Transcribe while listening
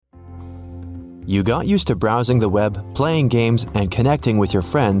You got used to browsing the web, playing games, and connecting with your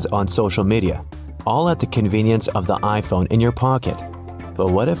friends on social media, all at the convenience of the iPhone in your pocket.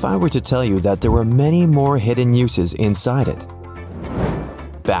 But what if I were to tell you that there were many more hidden uses inside it?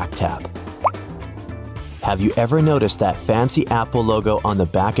 Back tap. Have you ever noticed that fancy Apple logo on the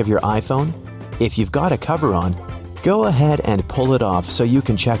back of your iPhone? If you've got a cover on, go ahead and pull it off so you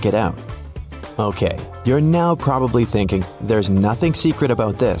can check it out. Okay, you're now probably thinking, there's nothing secret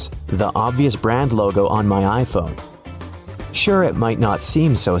about this, the obvious brand logo on my iPhone. Sure, it might not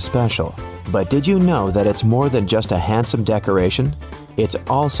seem so special, but did you know that it's more than just a handsome decoration? It's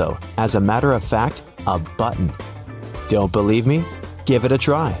also, as a matter of fact, a button. Don't believe me? Give it a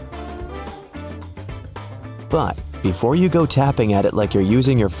try. But before you go tapping at it like you're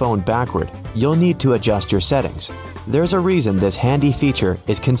using your phone backward, you'll need to adjust your settings. There's a reason this handy feature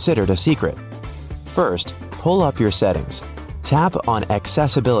is considered a secret. First, pull up your settings. Tap on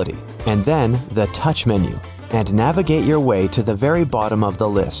Accessibility and then the Touch menu and navigate your way to the very bottom of the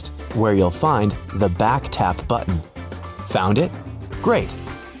list, where you'll find the Back Tap button. Found it? Great!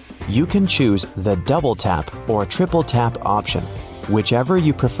 You can choose the Double Tap or Triple Tap option, whichever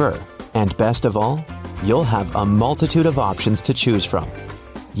you prefer, and best of all, you'll have a multitude of options to choose from.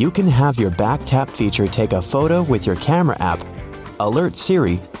 You can have your Back Tap feature take a photo with your camera app, alert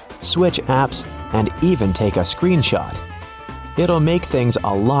Siri, switch apps, and even take a screenshot. It'll make things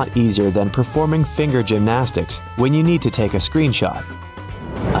a lot easier than performing finger gymnastics when you need to take a screenshot.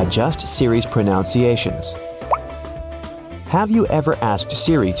 Adjust Siri's pronunciations. Have you ever asked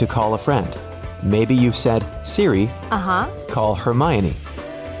Siri to call a friend? Maybe you've said, Siri, call Hermione,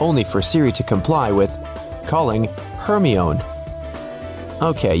 only for Siri to comply with calling Hermione.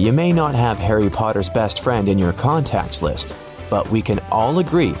 Okay, you may not have Harry Potter's best friend in your contacts list, but we can all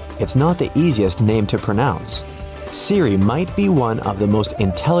agree it's not the easiest name to pronounce. Siri might be one of the most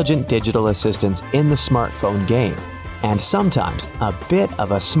intelligent digital assistants in the smartphone game, and sometimes a bit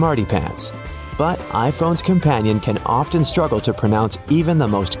of a smarty pants. But iPhone's companion can often struggle to pronounce even the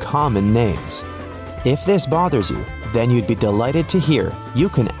most common names. If this bothers you, then you'd be delighted to hear you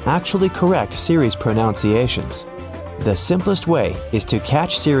can actually correct Siri's pronunciations. The simplest way is to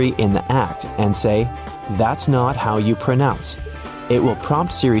catch Siri in the act and say, "That's not how you pronounce." It will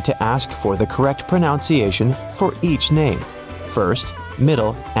prompt Siri to ask for the correct pronunciation for each name, first,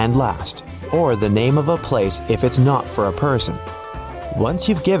 middle, and last, or the name of a place if it's not for a person. Once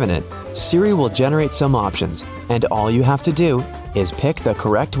you've given it, Siri will generate some options, and all you have to do is pick the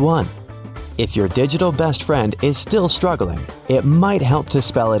correct one. If your digital best friend is still struggling, it might help to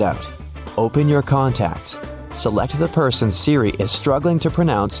spell it out. Open your contacts, select the person Siri is struggling to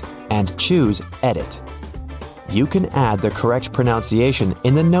pronounce, and choose Edit. You can add the correct pronunciation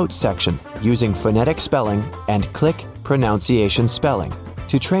in the Notes section using phonetic spelling and click Pronunciation Spelling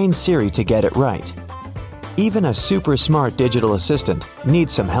to train Siri to get it right. Even a super smart digital assistant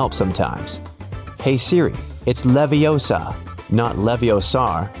needs some help sometimes. Hey Siri, it's Leviosa, not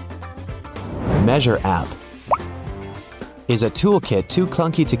Leviosar. Measure app. Is a toolkit too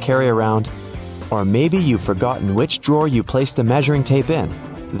clunky to carry around? Or maybe you've forgotten which drawer you placed the measuring tape in.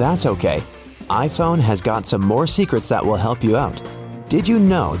 That's okay. iPhone has got some more secrets that will help you out. Did you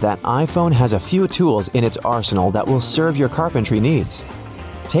know that iPhone has a few tools in its arsenal that will serve your carpentry needs?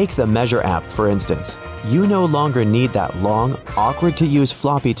 Take the Measure app, for instance. You no longer need that long, awkward-to-use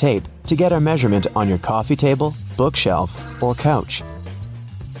floppy tape to get a measurement on your coffee table, bookshelf, or couch.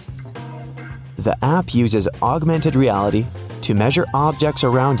 The app uses augmented reality to measure objects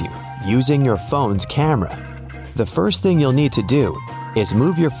around you using your phone's camera. The first thing you'll need to do is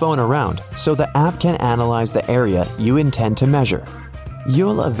move your phone around so the app can analyze the area you intend to measure.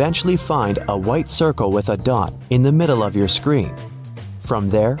 You'll eventually find a white circle with a dot in the middle of your screen. From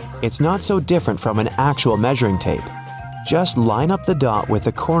there, it's not so different from an actual measuring tape. Just line up the dot with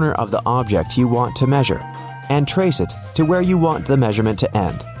the corner of the object you want to measure and trace it to where you want the measurement to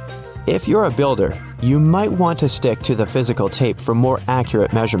end. If you're a builder, you might want to stick to the physical tape for more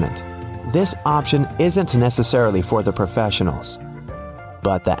accurate measurement. This option isn't necessarily for the professionals,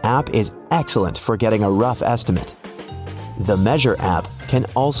 but the app is excellent for getting a rough estimate. The Measure app can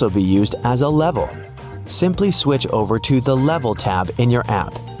also be used as a level. Simply switch over to the Level tab in your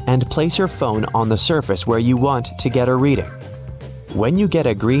app and place your phone on the surface where you want to get a reading. When you get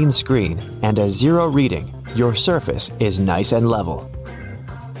a green screen and a 0 reading, your surface is nice and level.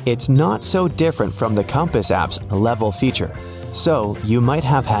 It's not so different from the Compass app's Level feature, so you might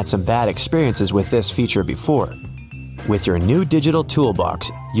have had some bad experiences with this feature before. With your new digital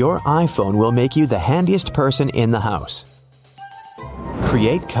toolbox, your iPhone will make you the handiest person in the house.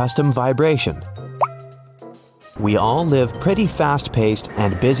 Create custom vibration. We all live pretty fast-paced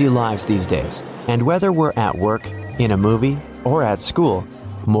and busy lives these days, and whether we're at work, in a movie, or at school,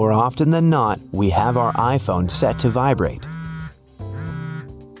 more often than not, we have our iPhone set to vibrate.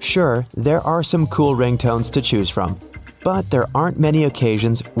 Sure, there are some cool ringtones to choose from, but there aren't many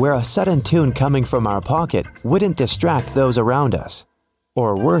occasions where a sudden tune coming from our pocket wouldn't distract those around us.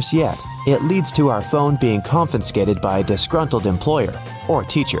 Or worse yet, it leads to our phone being confiscated by a disgruntled employer or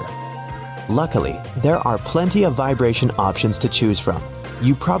teacher. Luckily, there are plenty of vibration options to choose from.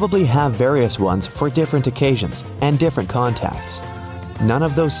 You probably have various ones for different occasions and different contacts. None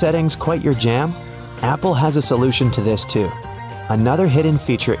of those settings quite your jam? Apple has a solution to this too. Another hidden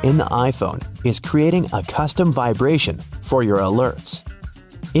feature in the iPhone is creating a custom vibration for your alerts.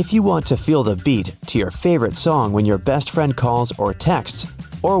 If you want to feel the beat to your favorite song when your best friend calls or texts,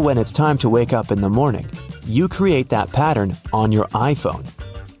 or when it's time to wake up in the morning, you create that pattern on your iPhone.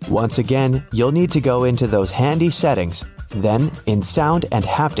 Once again, you'll need to go into those handy settings, then in Sound and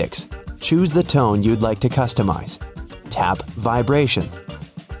Haptics, choose the tone you'd like to customize. Tap Vibration.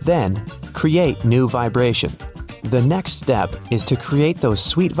 Then, Create New Vibration. The next step is to create those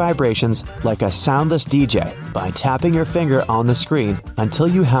sweet vibrations like a soundless DJ by tapping your finger on the screen until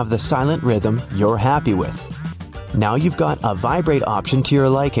you have the silent rhythm you're happy with. Now you've got a vibrate option to your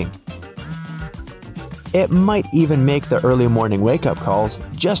liking. It might even make the early morning wake-up calls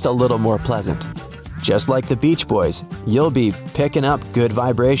just a little more pleasant. Just like the Beach Boys, you'll be picking up good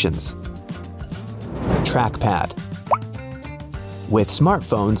vibrations. Trackpad. With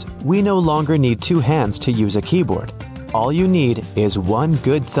smartphones, we no longer need two hands to use a keyboard. All you need is one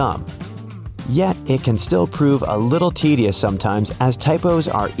good thumb. Yet, it can still prove a little tedious sometimes as typos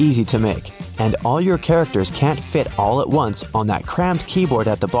are easy to make, and all your characters can't fit all at once on that cramped keyboard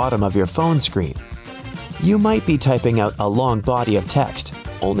at the bottom of your phone screen. You might be typing out a long body of text,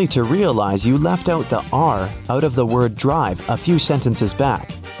 only to realize you left out the R out of the word drive a few sentences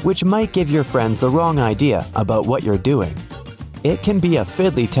back, which might give your friends the wrong idea about what you're doing. It can be a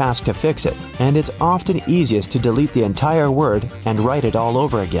fiddly task to fix it, and it's often easiest to delete the entire word and write it all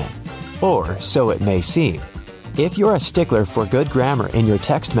over again. Or so it may seem. If you're a stickler for good grammar in your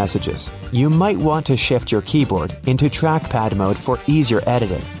text messages, you might want to shift your keyboard into trackpad mode for easier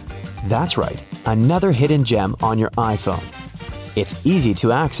editing. That's right, another hidden gem on your iPhone. It's easy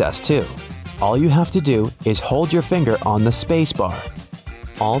to access too. All you have to do is hold your finger on the space bar.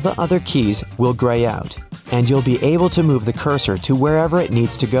 All the other keys will gray out, and you'll be able to move the cursor to wherever it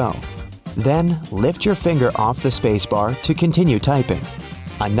needs to go. Then, lift your finger off the spacebar to continue typing.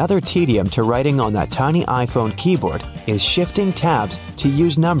 Another tedium to writing on that tiny iPhone keyboard is shifting tabs to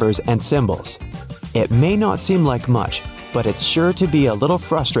use numbers and symbols. It may not seem like much, but it's sure to be a little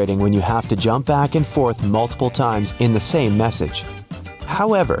frustrating when you have to jump back and forth multiple times in the same message.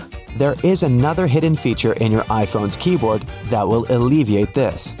 However, there is another hidden feature in your iPhone's keyboard that will alleviate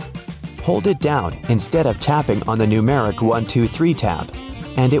this. Hold it down instead of tapping on the numeric 1, 2, 3 tab,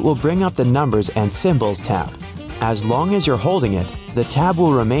 and it will bring up the Numbers and Symbols tab. As long as you're holding it, the tab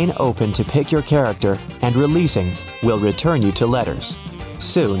will remain open to pick your character, and releasing will return you to letters.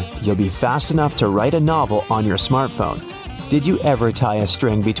 Soon, you'll be fast enough to write a novel on your smartphone. Did you ever tie a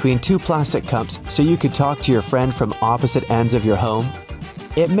string between two plastic cups so you could talk to your friend from opposite ends of your home?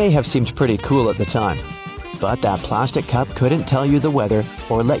 It may have seemed pretty cool at the time, but that plastic cup couldn't tell you the weather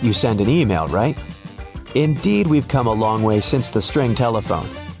or let you send an email, right? Indeed, we've come a long way since the string telephone.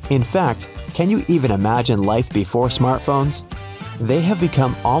 In fact, can you even imagine life before smartphones? They have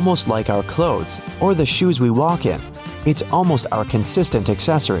become almost like our clothes or the shoes we walk in. It's almost our consistent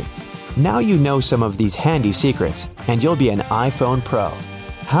accessory. Now you know some of these handy secrets, and you'll be an iPhone Pro.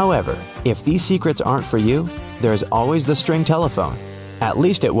 However, if these secrets aren't for you, there's always the string telephone. At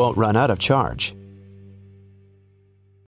least it won't run out of charge.